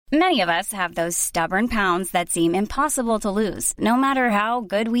Many of us have those stubborn pounds that seem impossible to lose, no matter how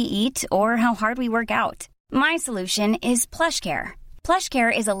good we eat or how hard we work out. My solution is PlushCare.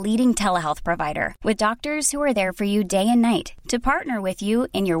 PlushCare is a leading telehealth provider with doctors who are there for you day and night to partner with you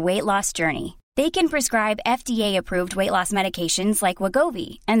in your weight loss journey. They can prescribe FDA-approved weight loss medications like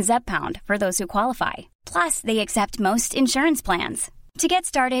Wegovy and Zepbound for those who qualify. Plus, they accept most insurance plans. To get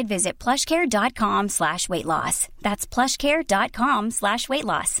started, visit plushcare.com/weightloss. That's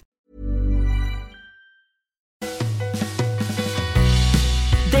plushcare.com/weightloss.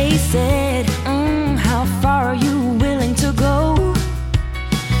 They said, how far are you willing to go?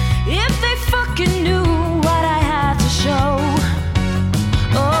 If they fucking knew what I had to show.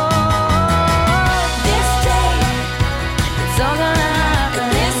 Oh, this day, it's all gonna happen.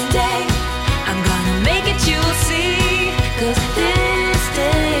 This day, I'm gonna make it, you'll see. 'Cause this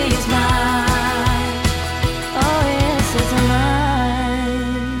day is mine. Oh yes, it's mine.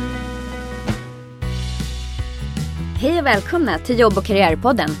 Hej och välkomna till Jobb- och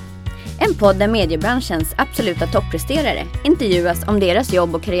karriärpodden. En podd där mediebranschens absoluta toppresterare intervjuas om deras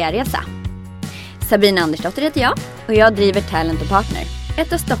jobb- och karriärresa. Sabina Andersdotter heter jag och jag driver Talent & Partner,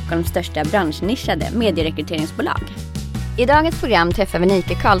 ett av Stockholms största branschnischade medierekryteringsbolag. I dagens program träffar vi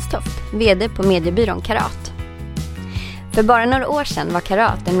Nike Karlstoft, vd på mediebyrån Karat. För bara några år sedan var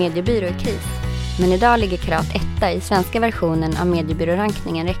Karat en mediebyrå i kris, men idag ligger Karat etta i svenska versionen av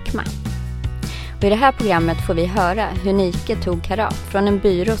mediebyrårankningen Rekma. Och i det här programmet får vi höra hur Nike tog Karat från en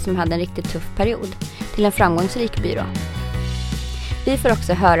byrå som hade en riktigt tuff period till en framgångsrik byrå. Vi får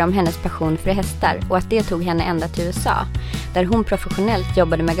också höra om hennes passion för hästar och att det tog henne ända till USA, där hon professionellt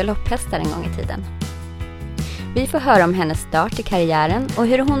jobbade med galopphästar en gång i tiden. Vi får höra om hennes start i karriären och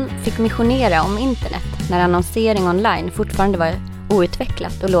hur hon fick missionera om internet när annonsering online fortfarande var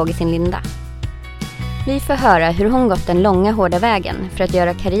outvecklat och låg i sin linda. Vi får höra hur hon gått den långa hårda vägen för att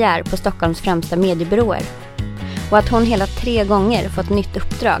göra karriär på Stockholms främsta mediebyråer. Och att hon hela 3 gånger fått nytt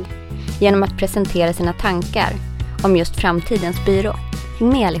uppdrag genom att presentera sina tankar om just framtidens byrå. Häng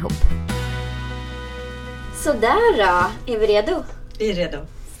med allihop. Sådär då, är vi redo? Vi är redo.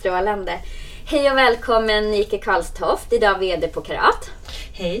 Strålande. Hej och välkommen Nike Karlstoft, idag vd på Karat.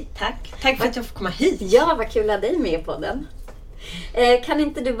 Hej, tack. Tack för att jag får komma hit. Ja, vad kul att ha dig med i podden. Kan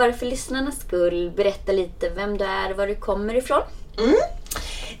inte du bara för lyssnarnas skull berätta lite vem du är och var du kommer ifrån?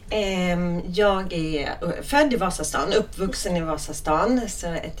 Jag är född i Vasastan, uppvuxen i Vasastan, så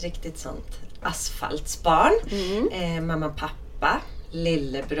ett riktigt sånt asfaltsbarn. Mamma, pappa,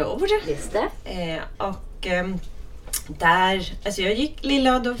 lillebror. Just det. Där, alltså jag gick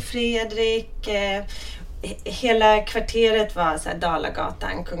Lilla Adolf Fredrik, hela kvarteret var så här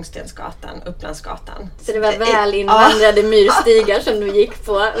Dalagatan, Kungstensgatan, Upplandsgatan. Så det var väl invandrade myrstigar som du gick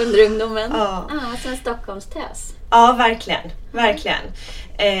på under ungdomen? Ja, som en Stockholmstös. Ja, verkligen.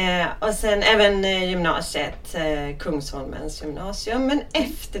 Och sen även gymnasiet, Kungsholmens gymnasium. Men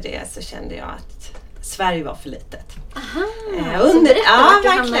efter det så kände jag att Sverige var för litet. Aha, så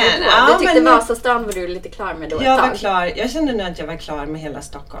verkligen. Du tyckte Vasastan var du lite klar med då? Jag var klar. Jag kände nu att jag var klar med hela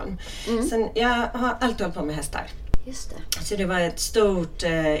Stockholm. Sen jag har alltid hållit på med hästar. Just det. Så det var ett stort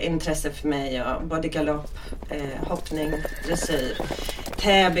intresse för mig. Och både galopp, hoppning, dressyr,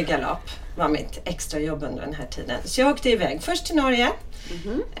 Täby galopp var mitt extra jobb under den här tiden. Så jag åkte iväg först till Norge.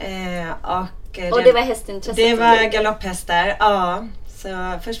 Och det var hästintresse? Det var galopphästar, ja.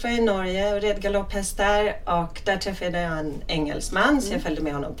 Så först var jag i Norge och red galopphästar och där träffade jag en engelsman så jag följde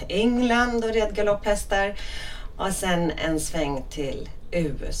med honom till England och red galopphästar och sen en sväng till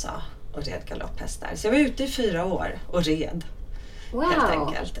USA och red galopphästar. Så jag var ute i 4 år och red. Wow. Helt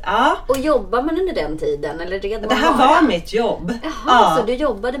enkelt. Ja. Och jobbar man under den tiden? Eller red man det här var mitt jobb. Jaha, så du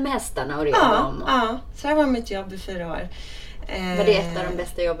jobbade med hästarna och red dem? Ja, så det var mitt jobb i 4 år. Var det ett av de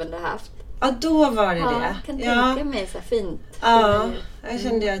bästa jobben du haft? Ja, då var det det. Jag kan tänka mig så fint. Ja, jag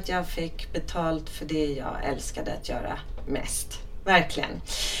kände ju att jag fick betalt för det jag älskade att göra mest. Verkligen.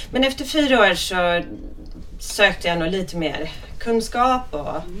 Men efter 4 år så sökte jag nog lite mer kunskap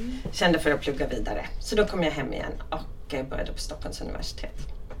och kände för att plugga vidare. Så då kom jag hem igen och började på Stockholms universitet.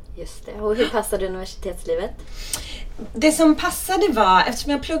 Just det. Och hur passade universitetslivet? Det som passade var,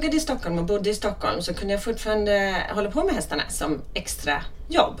 eftersom jag pluggade i Stockholm och bodde i Stockholm så kunde jag fortfarande hålla på med hästarna som extra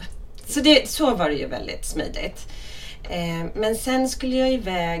jobb. Så var det ju väldigt smidigt. Men sen skulle jag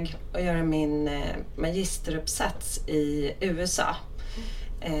iväg och göra min magisteruppsats i USA.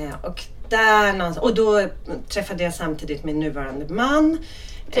 Och då träffade jag samtidigt min nuvarande man.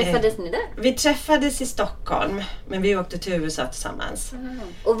 Träffades ni där? Vi träffades i Stockholm, men vi åkte till USA tillsammans.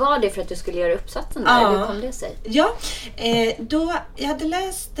 Och var det för att du skulle göra uppsatsen där? Ja. Hur kom det sig? Ja, jag hade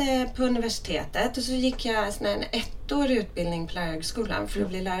läst på universitetet och så gick jag en ettårig utbildning på lärarhögskolan för att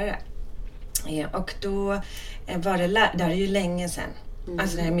bli lärare. Och då var det, det här är ju länge sedan.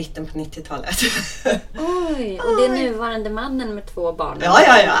 Alltså det här är mitten på 90-talet. Oj, och det är nuvarande mannen med 2 barn. Ja,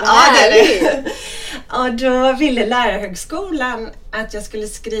 det är det. Och då ville lärarhögskolan att jag skulle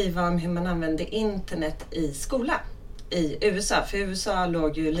skriva om hur man använde internet i skolan i USA. För USA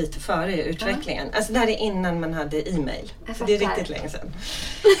låg ju lite före i utvecklingen. Alltså det här är innan man hade e-mail. Så det är riktigt länge sedan.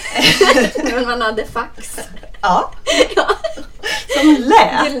 Men man hade fax. Ja. Som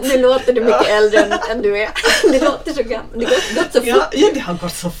lät. Nu låter du mycket äldre än du är. Det låter så gammalt. Det har gått så fort. Ja, det har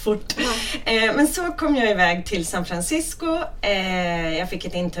gått så fort. Men så kom jag iväg till San Francisco. Jag fick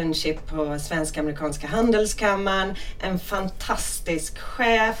ett internship på Svensk-amerikanska handelskammaren. En fantastisk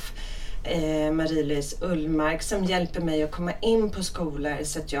chef, Marie-Louise Ullmark, som hjälper mig att komma in på skolor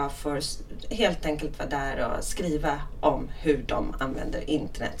så att jag får helt enkelt vara där och skriva om hur de använder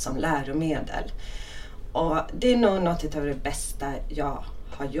internet som läromedel. Och det är nog något av det bästa jag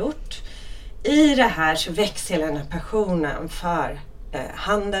har gjort. I det här så växer hela den här passionen för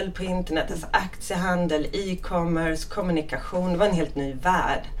handel på internet, alltså aktiehandel, e-commerce, kommunikation. Det var en helt ny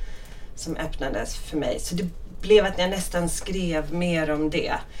värld som öppnades för mig. Så det blev att jag nästan skrev mer om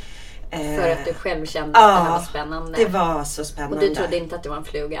det. För att du själv kände att det här var spännande. Det var så spännande. Och du trodde inte att det var en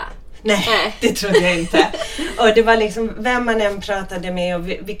fluga? Nej, det trodde jag inte. Och det var liksom vem man än pratade med och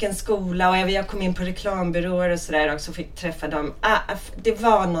vilken skola. Och jag kom in på reklambyråer och sådär också, fick träffa dem. Det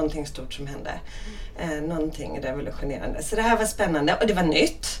var någonting stort som hände. Någonting revolutionerande. Så det här var spännande och det var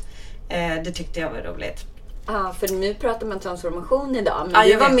nytt. Det tyckte jag var roligt. Ja, för nu pratar man transformation idag. Men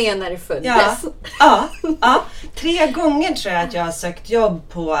du var med när det föddes. Ja. 3 gånger tror jag att jag har sökt jobb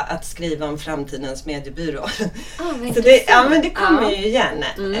på att skriva om framtidens mediebyrå. Så men det kommer ju igen.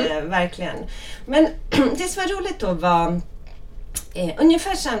 Verkligen. Men det som var roligt då var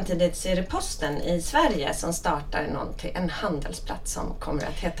ungefär samtidigt så är det Posten i Sverige som startar en handelsplats som kommer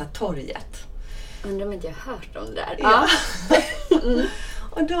att heta Torget. Undrar om inte jag har hört om det där. Ja.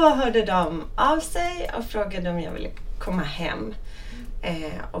 Och då hörde de av sig och frågade om jag ville komma hem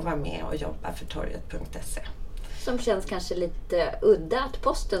och vara med och jobba för torget.se. Som känns kanske lite udda att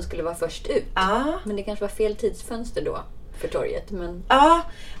Posten skulle vara först ut. Ja. Men det kanske var fel tidsfönster då för torget. Men...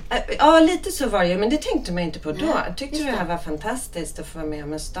 Ja, lite så var det ju. Men det tänkte man inte på då. Jag tyckte det här var fantastiskt att få vara med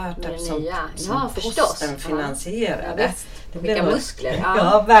om en startup som Posten finansierade. Ja, vilka muskler.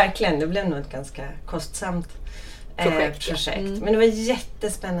 Ja, verkligen. Det blev nog ett ganska kostsamt projekt. Men det var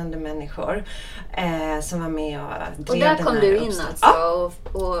jättespännande människor som var med och drev. Och där kom du in alltså?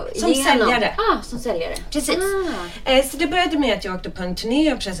 Och som säljare. Som säljare. Precis. Så det började med att jag åkte på en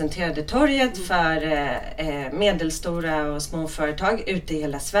turné och presenterade torget för medelstora och små företag ute i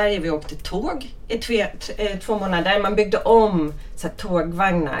hela Sverige. Vi åkte tåg i 2 månader. Man byggde om så här,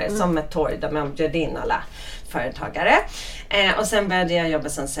 tågvagnar som ett torg där man bjöd in alla företagare. Och sen började jag jobba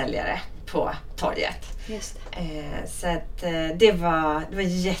som säljare på torget. Just det. Så att det var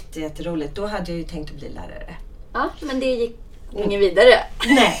jätteroligt. Då hade jag ju tänkt att bli lärare. Ja, men det gick ingen vidare.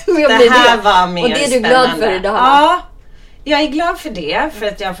 Nej, det här var mer spännande. Och det är du glad för idag? Ja, jag är glad för det. För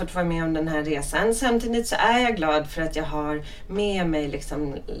att jag har fått vara med om den här resan. Samtidigt så är jag glad för att jag har med mig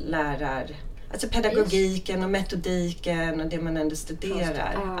liksom alltså pedagogiken och metodiken och det man ändå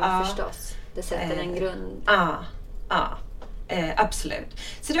studerar. Ja, förstås. Det sätter en grund. Ja. Absolut.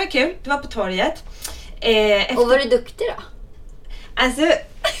 Så det var kul. Det var på torget. Och var du duktig då? Alltså,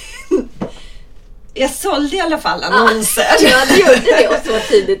 jag sålde i alla fall annonser. Ja, du gjorde det och så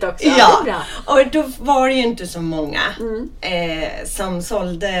tidigt också. Ja, och då var det ju inte så många som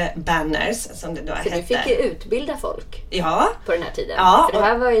sålde banners, som det då hette. Så du fick ju utbilda folk på den här tiden. Ja, för det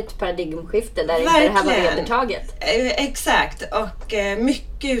här var ju ett paradigmskifte där inte det här var vedertaget. Exakt, och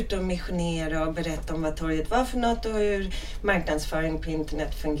mycket ute och missionera och berätta om vad torget var för något och hur marknadsföring på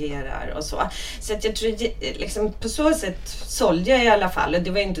internet fungerar och så. Så att jag tror liksom, på så sätt sålde jag i alla fall, och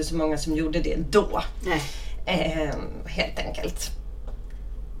det var inte så många som gjorde det då. Nej. Helt enkelt.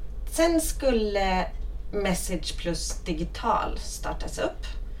 Sen skulle Message plus digital startas upp.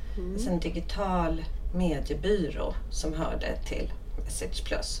 Alltså en digital mediebyrå som hörde till Message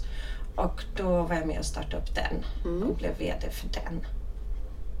plus. Och då var jag med och startade upp den och blev vd för den.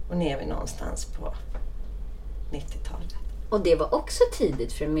 Och nu är vi någonstans på 90-talet. Och det var också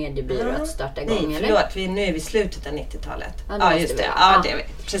tidigt för en mediebyrå att starta igång, nej, eller? Förlåt, nu är vi i slutet av 90-talet. Ja, just det. Det är vi.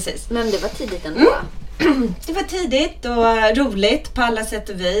 Precis. Men det var tidigt ändå. Det var tidigt och roligt på alla sätt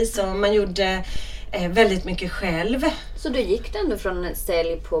och vis. Och man gjorde väldigt mycket själv. Så du gick ändå från en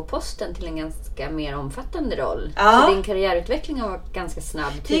sälj på posten till en ganska mer omfattande roll. Ja. Så din karriärutveckling har varit ganska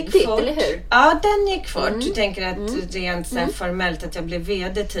snabb Det gick tidigt, fort. eller hur? Ja, den gick fort. Jag tänker att rent så här formellt att jag blev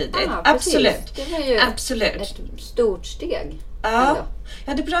vd tidigt. Ja, precis. Absolut. Det var ju Absolut. ett stort steg. Ja, ändå.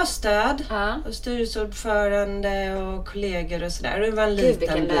 jag hade bra stöd. Ja. Och styrelseordförande och kollegor och sådär. Det var en Gud, liten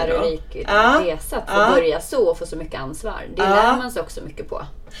vilken byrå. lärorik Ja. resa att få börja så och få så mycket ansvar. Det Ja. lär man sig också mycket på.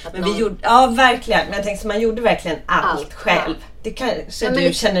 Att Men vi gjorde, ja verkligen. Men jag tänkte så man gjorde verkligen allt själv. Det kanske men du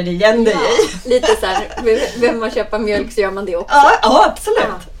lite- känner igen dig i. Lite så här, vem man köper mjölk så gör man det också. Ja,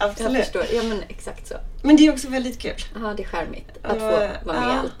 absolut. Jag absolut. förstår. Ja, men exakt så. Men det är också väldigt kul. Ja, det är charmigt att få vara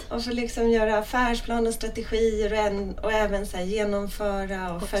med i allt. Och få liksom göra affärsplan och strategier och även så här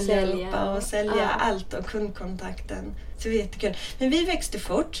genomföra och följa sälja. upp och sälja Ja. allt och kundkontakten. Så det var jättekul. Men vi växte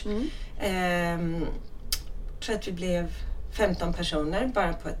fort. Tror att vi blev 15 personer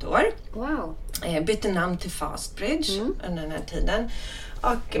bara på ett år. Wow. Bytte namn till Fastbridge under den här tiden.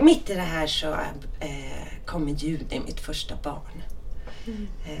 Och mitt i det här så kom i juni mitt första barn.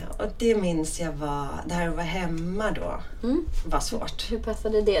 Och det minns jag det här att vara hemma då var svårt. Hur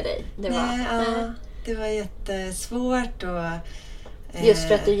passade det dig? Det var, Nej, det var jättesvårt och just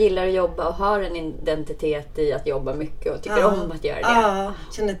för att du gillar att jobba och har en identitet i att jobba mycket och tycker om att göra det. Ja,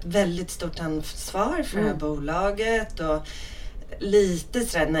 kände ett väldigt stort ansvar för det här bolaget och lite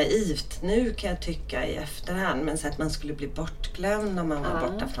sådär naivt nu kan jag tycka i efterhand, men så att man skulle bli bortglömd om man var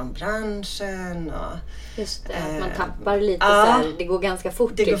borta från branschen och Just det, att man tappar lite så här, det går ganska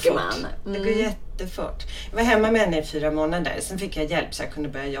fort det går tycker fort. man. Det går jättefort. Jag var hemma med henne i 4 månader, sen fick jag hjälp så jag kunde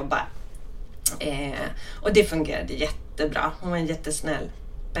börja jobba. Och det fungerade jättebra. Hon var en jättesnäll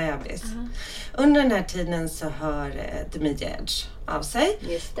bebis. Under den här tiden så hör The Media Edge av sig.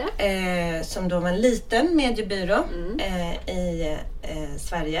 Just det. Som då var en liten mediebyrå i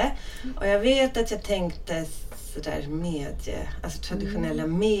Sverige. Och jag vet att jag tänkte sådär alltså traditionella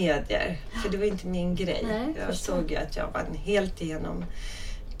medier. För det var inte min grej. Nej, jag förstår. såg ju att jag var en helt igenom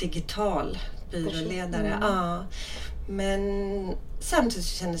digital byråledare. Ja. Men samtidigt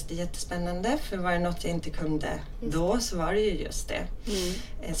så kändes det jättespännande. För var det något jag inte kunde då så var det ju just det.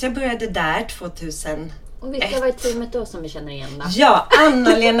 Så jag började där 2001. Och vilka var i teamet då som vi känner igen då? Ja,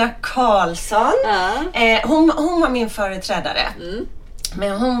 Anna-Lena Karlsson. Ja. Hon var min företrädare.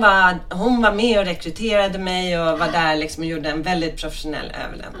 Men hon var med och rekryterade mig och var där liksom och gjorde en väldigt professionell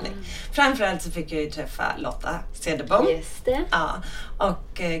överlämning. Framförallt så fick jag ju träffa Lotta Cederbom. Just det. Ja,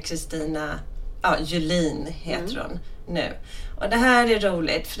 och Kristina Julin heter hon nu. Och det här är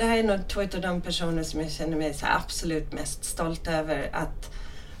roligt, för det här är nog 2 av de personer som jag känner mig så här absolut mest stolt över att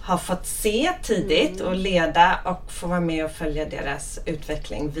ha fått se tidigt och leda och få vara med och följa deras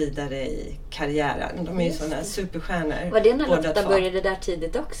utveckling vidare i karriären. De är ju sådana superstjärnor. Var det när båda Lotta 2. började där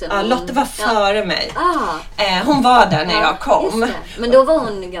tidigt också? Ja, Lotta var före mig. Ah. Hon var där när jag kom. Just det. Men då var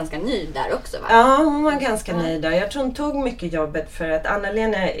hon ganska ny där också va? Ja, hon var ganska nöjd där. Jag tror hon tog mycket jobbet för att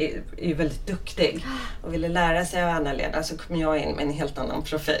Anna-Lena är ju väldigt duktig och ville lära sig av Anna-Lena, så kom jag in med en helt annan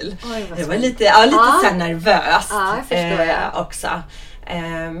profil. Oj, vad det var spännande. lite så här nervöst Ja, jag förstår också.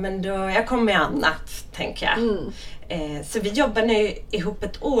 Men då, jag kom med annat, tänker jag. Så vi jobbade nu ihop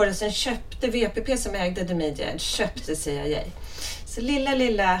ett år och sen köpte VPP som ägde The Media Edge, köpte CIA. Så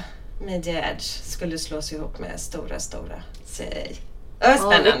lilla Media Edge skulle slås ihop med stora CIA. Det var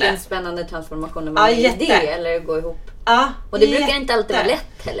spännande. Vilken spännande transformation när man är jätte. det eller gå ihop. Ja, Och det brukar inte alltid vara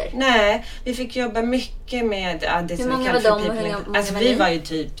lätt heller. Nej, vi fick jobba mycket med det som vi många kallar var för de och people. hur många Alltså var vi ni? var ju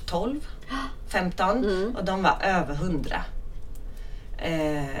typ 12, 15 och de var över 100.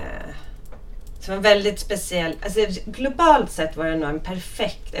 Så det var väldigt speciell. Alltså globalt sett var det nog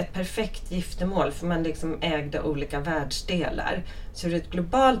ett perfekt giftermål, för man liksom ägde olika världsdelar. Så ur ett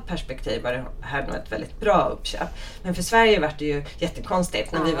globalt perspektiv var det här nog ett väldigt bra uppköp. Men för Sverige var det ju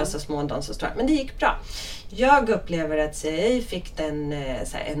jättekonstigt när vi var så små och de så stora. Men det gick bra. Jag upplever att CIA fick den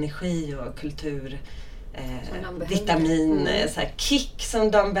så här, energi och kultur vitamin så här, kick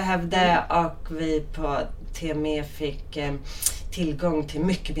som de behövde, och vi på TME fick tillgång till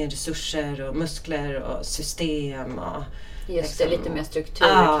mycket mer resurser och muskler och system och Just liksom, det, lite mer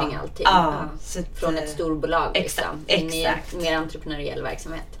struktur kring allting. Så Från ett storbolag exakt. in i mer entreprenöriell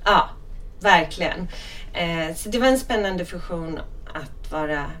verksamhet. Ja, verkligen. Så det var en spännande fusion att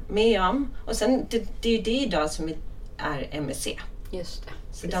vara med om. Och sen, det är ju det idag som är MSC. Just det.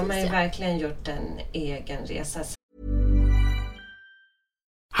 Så de har ju verkligen gjort en egen resa.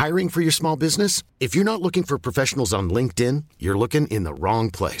 Hiring for your small business? If you're not looking for professionals on LinkedIn, you're looking in the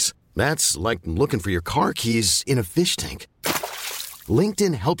wrong place. That's like looking for your car keys in a fish tank.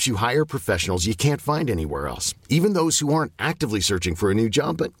 LinkedIn helps you hire professionals you can't find anywhere else, even those who aren't actively searching for a new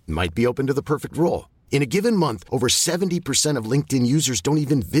job but might be open to the perfect role. In a given month, over 70% of LinkedIn users don't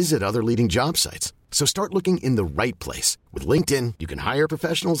even visit other leading job sites. So start looking in the right place. With LinkedIn, you can hire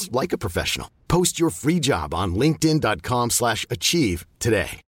professionals like a professional. Post your free job on linkedin.com/achieve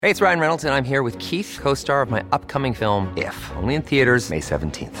today. Hey, it's Ryan Reynolds, and I'm here with Keith, co-star of my upcoming film, If, only in theaters May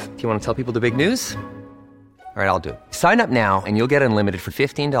 17th. Do you want to tell people the big news? All right, I'll do it. Sign up now and you'll get unlimited for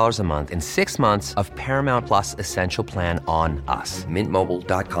 $15 a month and 6 months of Paramount Plus Essential Plan on us.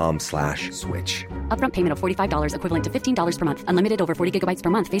 MintMobile.com/switch. Upfront payment of $45 equivalent to $15 per month. Unlimited over 40 gigabytes per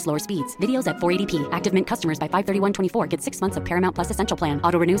month. Face lower speeds. Videos at 480p. Active Mint customers by 531.24 get 6 months of Paramount Plus Essential Plan.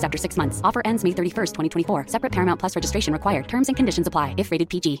 Auto renews after 6 months. Offer ends May 31st, 2024. Separate Paramount Plus registration required. Terms and conditions apply if rated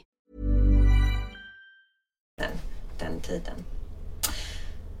PG. Den tiden.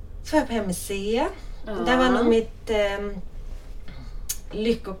 Så var jag på MSC. Det var nog mitt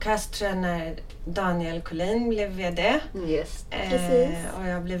lyckokast, tror jag, när Daniel Collin blev VD. Just precis. Och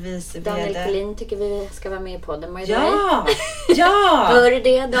jag blev vice VD. Daniel Collin tycker vi ska vara med i podden. Ja! Ja! Hör du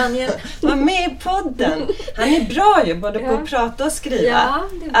det, Daniel? Var med i podden. Han är bra ju, både på att prata och skriva. Ja,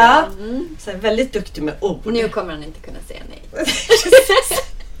 det är bra. Så väldigt duktig med ord. Nu kommer han inte kunna säga nej.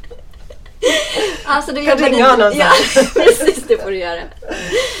 Alltså, du kan ringa honom. Ja, precis, det får du göra.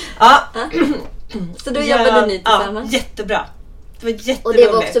 Ja. Så då jobbade ni tillsammans? Ja, jättebra. Det var jätteroligt. Och det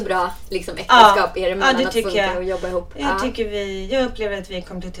var också bra liksom, äktenskap er emellan att funka och jobba ihop. Jag upplever att vi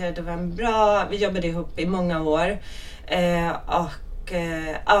kompletterade varandra bra. Vi jobbade ihop i många år.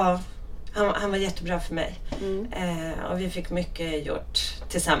 Han var jättebra för mig. Och vi fick mycket gjort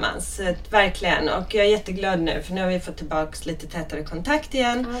tillsammans. Så, verkligen. Och jag är jätteglad nu, för nu har vi fått tillbaka lite tätare kontakt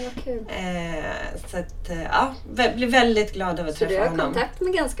igen. Ja, vad kul. Så att, blir väldigt glad av att träffa honom. Så du har kontakt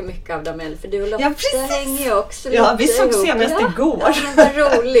med ganska mycket av dem, eller? För du och Lotta hänger ju också Ja, vi såg ihop. senast igår. Ja, vad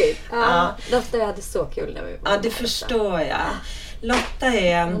roligt. Ja. Lotta, jag hade så kul när vi var. Ja, det förstår jag. Lotta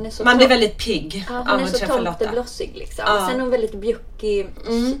är man blir väldigt pigg av att träffa Lotta. Hon är så tomteblossig liksom. Ja. Sen är hon väldigt bjuckig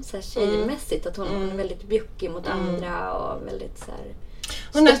så här tjejmässigt. Att hon är väldigt bjuckig mot andra och väldigt så här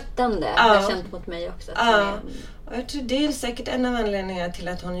stöttande. Jag har känt mot mig också. Och jag tror det är säkert en av anledningarna till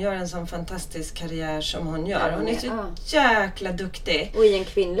att hon gör en sån fantastisk karriär som hon gör. Hon är så jäkla duktig. Och i en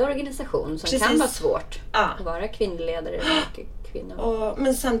kvinnlig organisation som kan vara svårt att vara kvinnledare.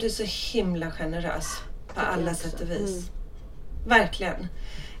 Men samtidigt så himla generös på alla sätt och vis. Verkligen.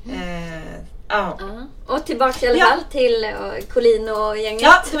 Och tillbaka i alla fall till Collin och gänget.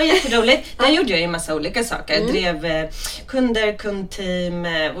 Ja, det var jätteroligt. Där gjorde jag ju en massa olika saker. Jag drev kundteam,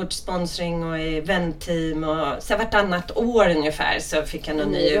 vårt sponsring och eventteam. Och så vartannat år ungefär så fick jag en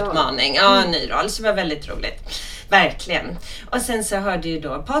ny utmaning. Ja, en ny roll. Så det var väldigt roligt. Verkligen. Och sen så hörde ju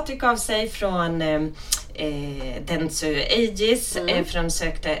då Patrik av sig från Dentsu Aegis. För de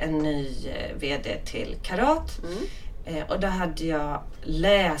sökte en ny VD till Karat. Och då hade jag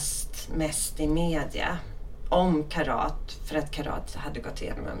läst mest i media om Karat, för att Karat hade gått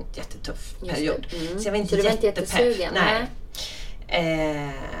igenom en jättetuff period. Så jag var inte jättesugen. Nej.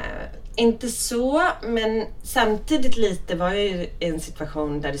 Inte så, men samtidigt lite var jag i en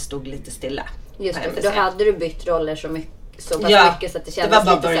situation där det stod lite stilla. Just det, för då hade du bytt roller så mycket så mycket så att det kändes det var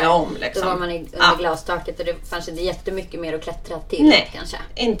bara lite börja om liksom. Då var man under glastaket och det fanns inte jättemycket mer att klättra till. Kanske.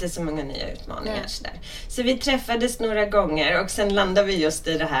 Inte så många nya utmaningar sådär. Så vi träffades några gånger och sen landade vi just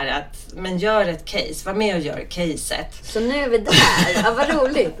i det här att men gör ett case, var med och gör caset. Så nu är vi där. Ja, vad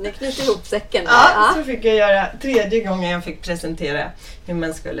roligt. Nu knyter ihop säcken. Så fick jag göra 3:e gången jag fick presentera hur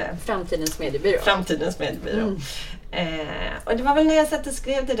man skulle Framtidens mediebyrå. Och det var väl när jag satt och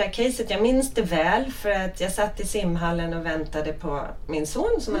skrev det där caset, jag minns det väl, för att jag satt i simhallen och väntade på min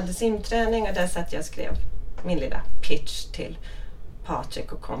son som hade simträning, och där satt jag och skrev min lilla pitch till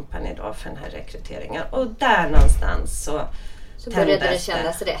Patrik och company då för den här rekryteringen. Och där någonstans så började det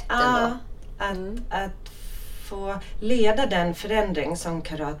kännas rätt ändå. Att få leda den förändring som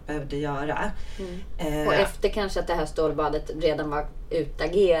Karat behövde göra. Och efter kanske att det här stålbadet redan var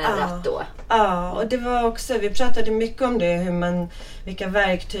utagerat då. Ja, och det var också, vi pratade mycket om det, vilka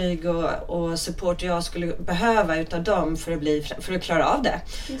verktyg och support jag skulle behöva utav dem för att klara av det.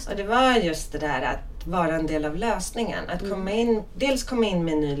 Och det var just det där att vara en del av lösningen. Att komma in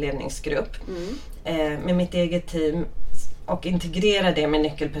med en ny ledningsgrupp med mitt eget team och integrera det med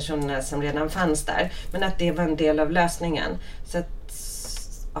nyckelpersonerna som redan fanns där. Men att det var en del av lösningen. Så att,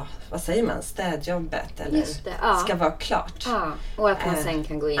 vad säger man? Städjobbet eller ska vara klart. Ja. Och att man sen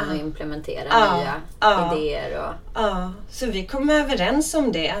kan gå in och implementera nya idéer. Så vi kom överens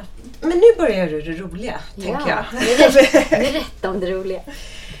om det. Men nu börjar det roliga, tänker jag. Det är rätt om det roliga.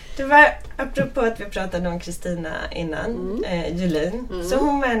 Det var apropå att vi pratade om Kristina innan, Julin. Så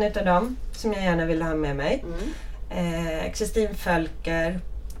hon var en av dem som jag gärna ville ha med mig. Kristin Fölker,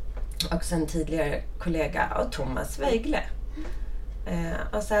 också en tidigare kollega, och Thomas Weigle.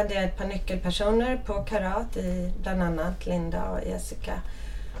 Och så hade jag ett par nyckelpersoner på Karat, i bland annat Linda och Jessica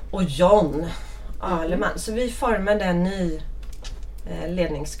och John Aleman. Så vi formade en ny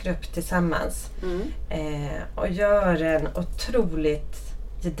ledningsgrupp tillsammans och gör en otroligt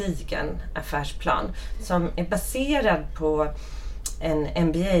gedigen affärsplan som är baserad på en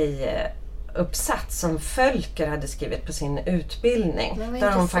MBA-uppsats som Fölker hade skrivit på sin utbildning.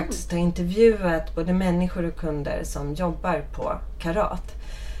 Där hon faktiskt har intervjuat både människor och kunder som jobbar på Karat.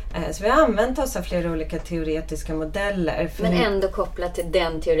 Så vi har använt oss av flera olika teoretiska modeller. Men ändå kopplat till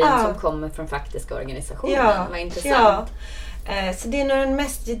den teorin som kommer från faktiska organisationen. Vad intressant. Så det är nog den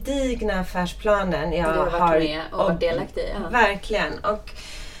mest gedigna affärsplanen jag har varit med och varit delaktig i. Verkligen.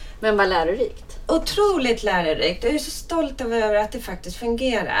 Men vad lärorikt. Otroligt lärorikt. Jag är så stolt över att det faktiskt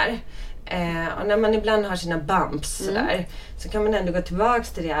fungerar. Och när man ibland har sina bumps sådär, så kan man ändå gå tillbaka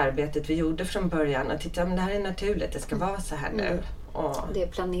till det arbetet vi gjorde från början och titta om det här är naturligt, det ska vara så här nu. Och det är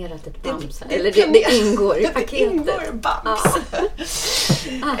planerat ett bumps. Eller det ingår i paketet. Det ingår bumps.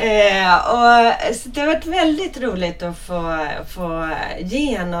 Så det har varit väldigt roligt att få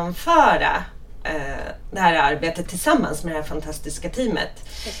genomföra det här arbetet tillsammans med det här fantastiska teamet.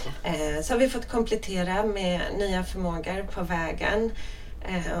 Så har vi fått komplettera med nya förmågor på vägen.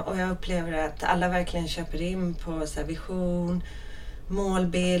 Och jag upplever att alla verkligen köper in på så här, vision,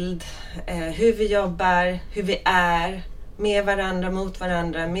 målbild, hur vi jobbar, hur vi är med varandra, mot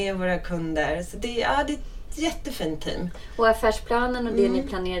varandra, med våra kunder. Så det är ett jättefint team. Och affärsplanen och det ni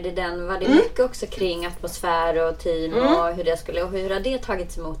planerade i den, var det mycket också kring atmosfär och team och hur har det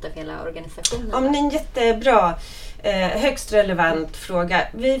tagits emot av hela organisationen? Ja, men det är en jättebra, högst relevant fråga.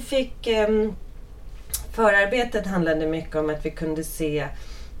 Vi fick... Förarbetet handlade mycket om att vi kunde se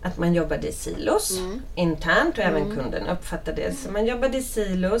att man jobbade i silos internt och även kunden uppfattade det. Så man jobbade i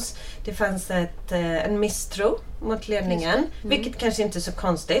silos. Det fanns en misstro mot ledningen, vilket kanske inte är så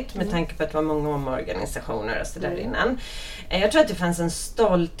konstigt med tanke på att det var många omorganisationer och så där innan. Jag tror att det fanns en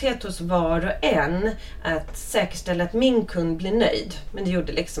stolthet hos var och en att säkerställa att min kund blir nöjd. Men det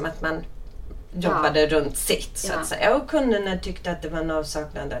gjorde liksom att man jobbade runt sitt så att säga. Och kunderna tyckte att det var en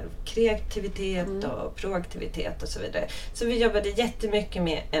avsaknad av kreativitet och proaktivitet och så vidare. Så vi jobbade jättemycket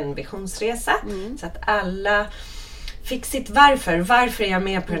med en visionsresa så att alla fick sitt varför. Varför är jag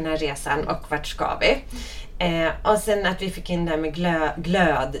med på den här resan och vart ska vi? Och sen att vi fick in det här med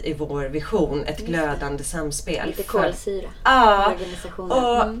glöd i vår vision. Ett glödande samspel. Lite kolsyra. Ja,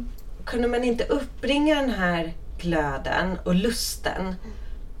 och kunde man inte uppbringa den här glöden och lusten,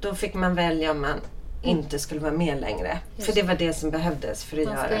 då fick man välja om man inte skulle vara med längre. För det var det som behövdes för att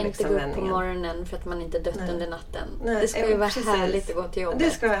göra vändningen. Man ska inte gå upp på morgonen för att man inte dött under natten. Det ska ju vara härligt att gå till jobbet. Det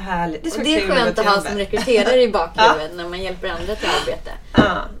ska vara härligt. Och det är skönt att ha som rekryterare i bakhuvudet när man hjälper andra till arbete.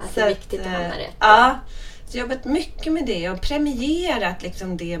 Att det är viktigt att hamna rätt. Ja, så jag har jobbat mycket med det och premierat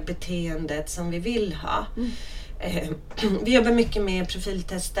liksom det beteendet som vi vill ha. Vi jobbar mycket med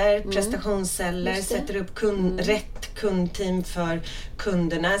profiltester, prestationsceller, sätter upp rätt kundteam för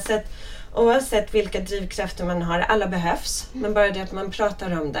kunderna. Så att oavsett vilka drivkrafter man har, alla behövs. Men bara det att man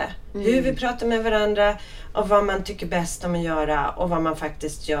pratar om det. Hur vi pratar med varandra och vad man tycker bäst om att göra och vad man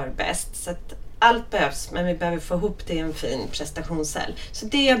faktiskt gör bäst. Så att allt behövs, men vi behöver få ihop det i en fin prestationscell. Så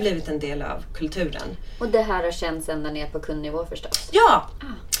det har blivit en del av kulturen. Och det här har känts ända ner på kundnivå förstås? Ja!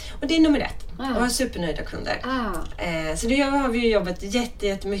 Och det är nummer 1. Och ha supernöjda kunder. Så det har vi jobbat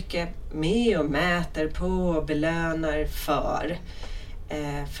jättemycket med och mäter på och belönar för.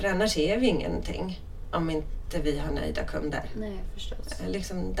 För annars är vi ingenting om inte vi har nöjda kunder. Nej, förstås.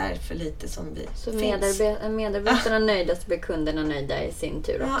 Liksom därför lite som vi så finns. Så medarbetarna nöjda, så blir kunderna nöjda i sin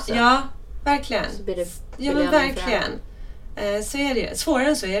tur också. Ja, verkligen. Så blir det men verkligen. Så är det. Svårare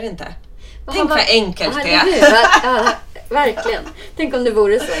än så är det inte. Tänk vad enkelt det är. Ja, verkligen. Tänk om det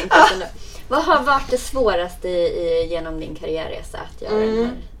vore så enkelt. Vad har varit det svåraste genom din karriärresa att göra den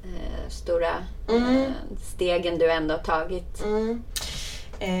här stora stegen du ändå har tagit?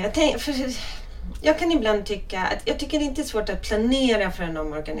 Jag kan ibland tycka att jag tycker det inte är svårt att planera för en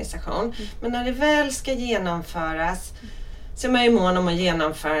omorganisation. Men när det väl ska genomföras så är man ju mån om att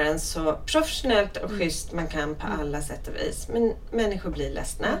genomföra den så professionellt och schysst man kan på alla sätt och vis. Men människor blir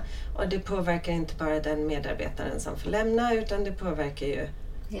ledsna och det påverkar inte bara den medarbetaren som får lämna, utan det påverkar ju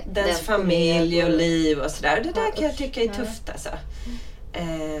dens familj och liv och sådär. Det där kan jag tycka är tufft alltså.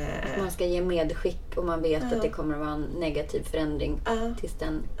 Att man ska ge medskick och man vet att det kommer att vara en negativ förändring tills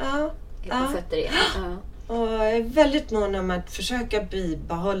den är på fötter igen. Och jag är väldigt mån om att försöka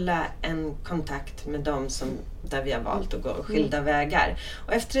bibehålla en kontakt med dem där vi har valt att gå skilda vägar.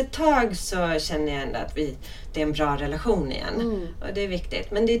 Och efter ett tag så känner jag ändå att det är en bra relation igen. Och det är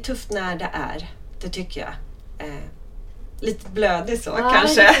viktigt. Men det är tufft när det är. Det tycker jag. Lite blödig så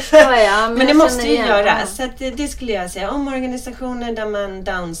kanske. Det men det måste ju göras. Så att det skulle jag säga. Omorganisationer där man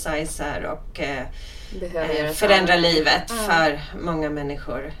downsizar och förändrar livet för många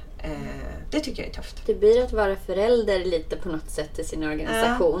människor. Det tycker jag är tufft. Det blir att vara förälder lite på något sätt i sin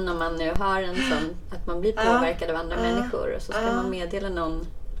organisation. Om man nu har en sån att man blir påverkad av andra människor. Och så ska man meddela någon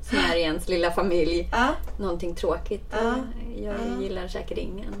som är i ens lilla familj någonting tråkigt. Jag gillar säkert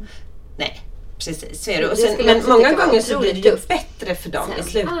ingen. Nej. Precis, så är det. Men många gånger så blir det ju bättre för dem i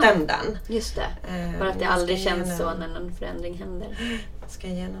slutändan. Just det. Bara att det aldrig känns så när någon förändring händer. Ska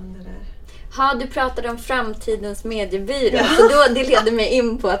igenom det där. Du pratade om framtidens mediebyrå. Så det leder mig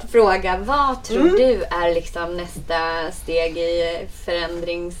in på att fråga, vad tror du är liksom nästa steg i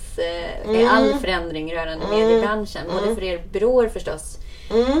i all förändring rörande mediebranschen? Både för er byråer förstås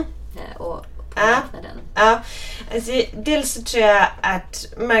och på marknaden. Ja. Alltså, dels så tror jag att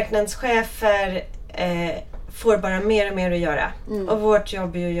marknadschefer får bara mer och mer att göra. Och vårt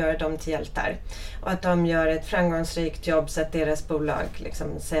jobb är ju att göra dem till hjältar. Och att de gör ett framgångsrikt jobb så att deras bolag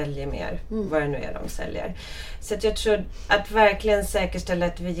liksom säljer mer. Vad det nu är de säljer. Så att jag tror att verkligen säkerställa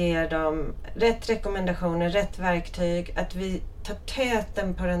att vi ger dem rätt rekommendationer, rätt verktyg. Att vi tar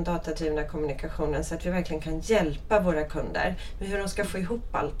täten på den datadrivna kommunikationen så att vi verkligen kan hjälpa våra kunder med hur de ska få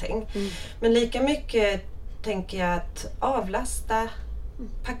ihop allting. Men lika mycket tänker jag att avlasta,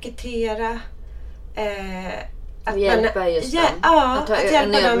 paketera, att hjälpa just dem. Att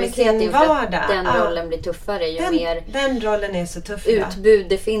hjälpa dem i sin vardag. Den rollen blir tuffare ju mer den rollen är så tuff. Utbud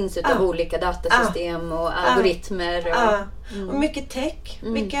det finns utav olika datasystem och algoritmer. Och mycket tech.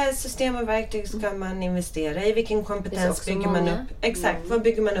 Vilka system och verktyg ska man investera i? Vilken kompetens bygger man upp? Exakt, vad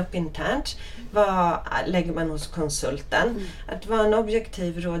bygger man upp internt? Vad lägger man hos konsulten? Att vara en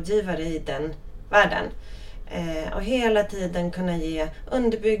objektiv rådgivare i den världen. Och hela tiden kunna ge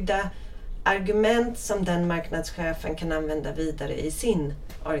underbyggda argument som den marknadschefen kan använda vidare i sin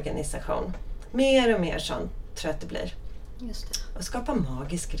organisation. Mer och mer sånt tror jag att det blir. Just det. Och skapa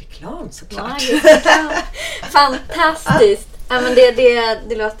magisk reklam såklart. Magisk reklam. Fantastiskt! Ja, men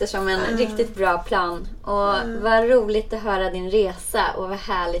det låter som en riktigt bra plan. Och vad roligt att höra din resa och vad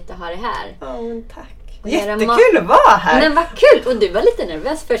härligt att ha det här. Tack. Jättekul att vara här. Men vad kul! Och du var lite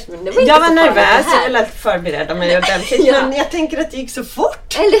nervös först. Men det var inte jag var nervös, jag ville alltid förbereda mig ordentligt. Men jag tänker att det gick så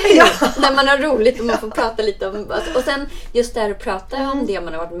fort. Eller hur? När man har roligt och man får prata lite om... Och sen just där att prata om det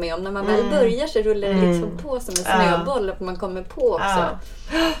man har varit med om. När man väl börjar så rullar det liksom på som en snöboll. Och man kommer på också.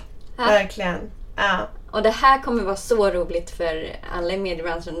 Verkligen. Och det här kommer vara så roligt för alla i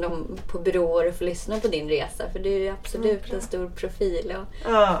mediebranschen, de på byråer, att få lyssna på din resa. För du är absolut en stor profil och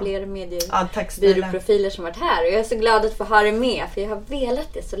fler mediebyråprofiler som varit här. Och jag är så glad att få ha dig med, för jag har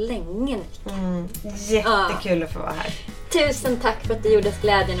velat det så länge. Jättekul att få vara här. Tusen tack för att du gjorde oss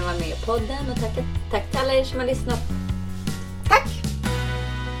glädjen att vara med i podden. Och tack till alla er som har lyssnat. Tack!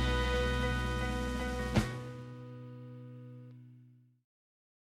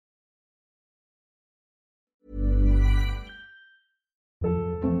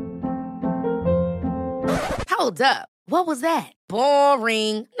 Hold up. What was that?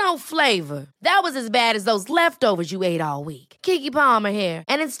 Boring. No flavor. That was as bad as those leftovers you ate all week. Keke Palmer here.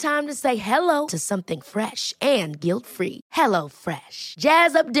 And it's time to say hello to something fresh and guilt-free. Hello Fresh.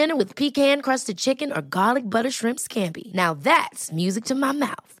 Jazz up dinner with pecan-crusted chicken or garlic butter shrimp scampi. Now that's music to my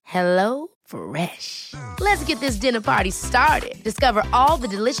mouth. Hello Fresh. Let's get this dinner party started. Discover all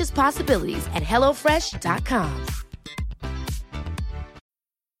the delicious possibilities at HelloFresh.com.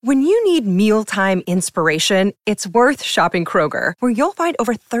 When you need mealtime inspiration, it's worth shopping Kroger, where you'll find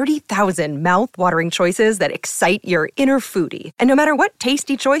over 30,000 mouth-watering choices that excite your inner foodie. And no matter what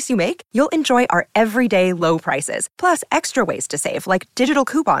tasty choice you make, you'll enjoy our everyday low prices, plus extra ways to save, like digital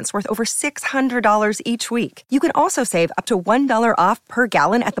coupons worth over $600 each week. You can also save up to $1 off per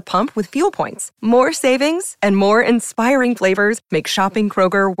gallon at the pump with fuel points. More savings and more inspiring flavors make shopping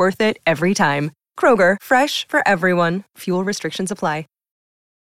Kroger worth it every time. Kroger, fresh for everyone. Fuel restrictions apply.